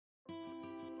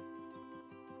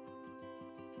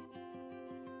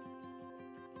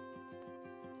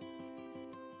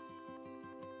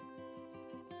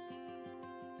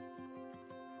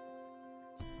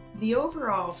The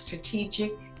overall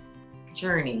strategic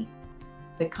journey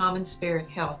that CommonSpirit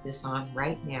Health is on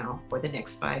right now for the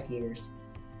next 5 years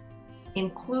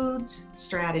includes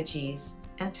strategies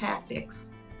and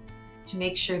tactics to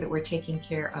make sure that we're taking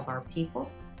care of our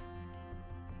people,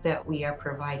 that we are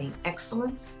providing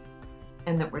excellence,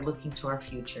 and that we're looking to our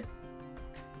future.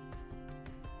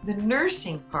 The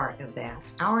nursing part of that,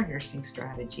 our nursing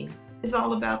strategy, is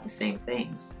all about the same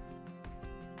things.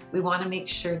 We want to make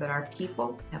sure that our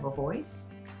people have a voice,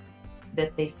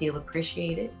 that they feel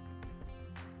appreciated,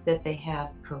 that they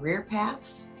have career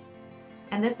paths,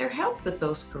 and that they're helped with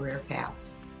those career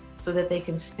paths so that they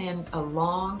can spend a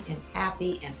long and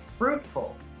happy and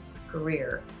fruitful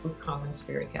career with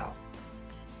CommonSpirit Health.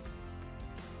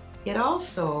 It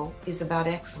also is about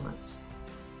excellence,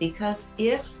 because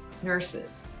if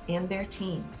nurses and their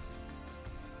teams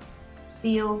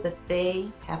feel that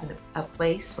they have a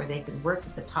place where they can work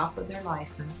at the top of their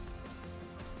license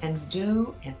and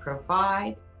do and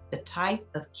provide the type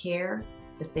of care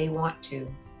that they want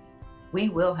to, we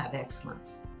will have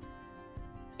excellence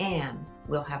and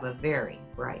we'll have a very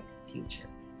bright future.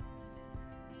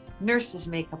 Nurses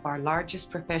make up our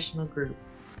largest professional group.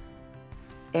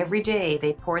 Every day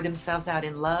they pour themselves out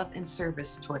in love and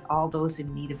service toward all those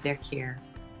in need of their care.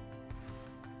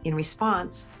 In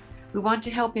response, we want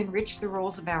to help enrich the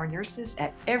roles of our nurses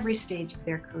at every stage of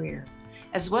their career,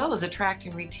 as well as attract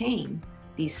and retain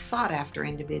these sought-after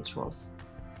individuals.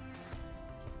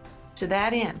 To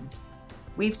that end,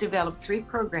 we've developed 3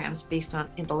 programs based on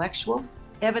intellectual,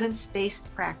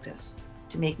 evidence-based practice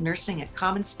to make nursing at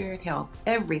CommonSpirit Health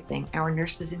everything our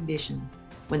nurses envisioned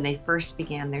when they first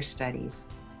began their studies.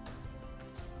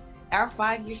 Our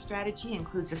 5-year strategy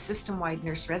includes a system-wide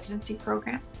nurse residency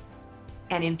program,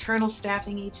 an internal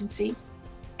staffing agency,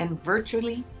 and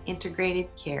virtually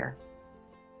integrated care.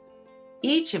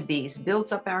 Each of these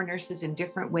builds up our nurses in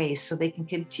different ways so they can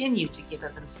continue to give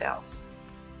of themselves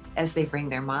as they bring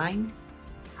their mind,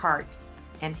 heart,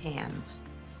 and hands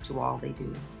to all they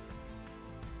do.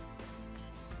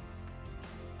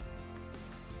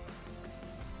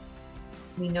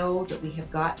 We know that we have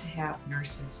got to have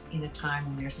nurses in a time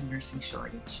when there's a nursing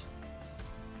shortage.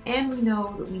 And we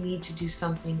know that we need to do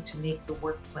something to make the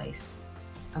workplace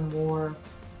a more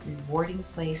rewarding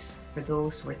place for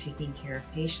those who are taking care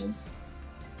of patients.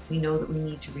 We know that we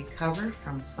need to recover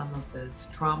from some of the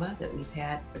trauma that we've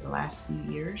had for the last few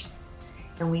years.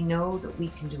 And we know that we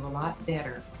can do a lot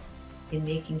better in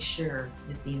making sure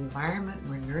that the environment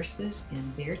where nurses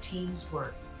and their teams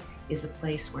work is a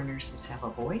place where nurses have a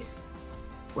voice,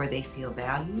 where they feel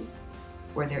valued,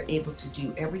 where they're able to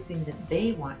do everything that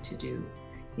they want to do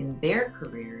in their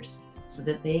careers so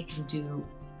that they can do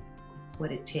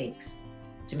what it takes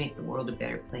to make the world a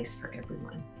better place for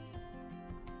everyone.